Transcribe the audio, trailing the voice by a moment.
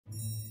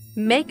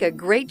Make a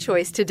great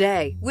choice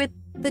today with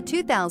the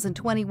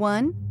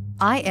 2021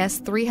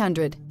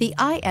 IS300. The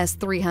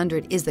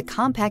IS300 is the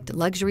compact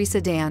luxury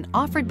sedan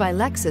offered by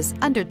Lexus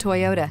under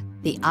Toyota.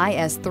 The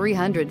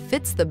IS300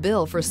 fits the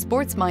bill for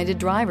sports-minded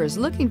drivers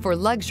looking for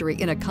luxury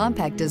in a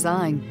compact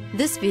design.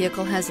 This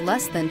vehicle has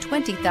less than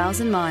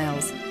 20,000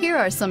 miles. Here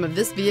are some of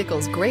this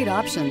vehicle's great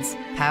options: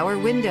 power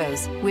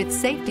windows with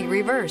safety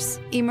reverse,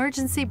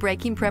 emergency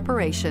braking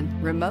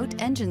preparation, remote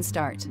engine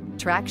start,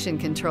 traction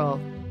control,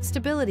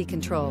 stability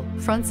control,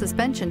 front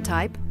suspension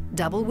type,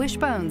 double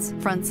wishbones,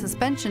 front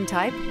suspension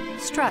type,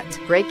 strut,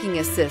 braking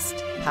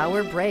assist,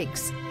 power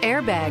brakes,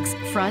 airbags,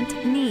 front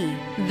knee.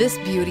 This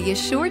beauty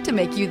is sure to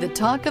make you the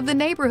talk of the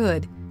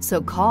neighborhood.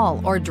 So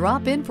call or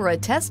drop in for a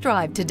test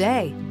drive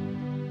today.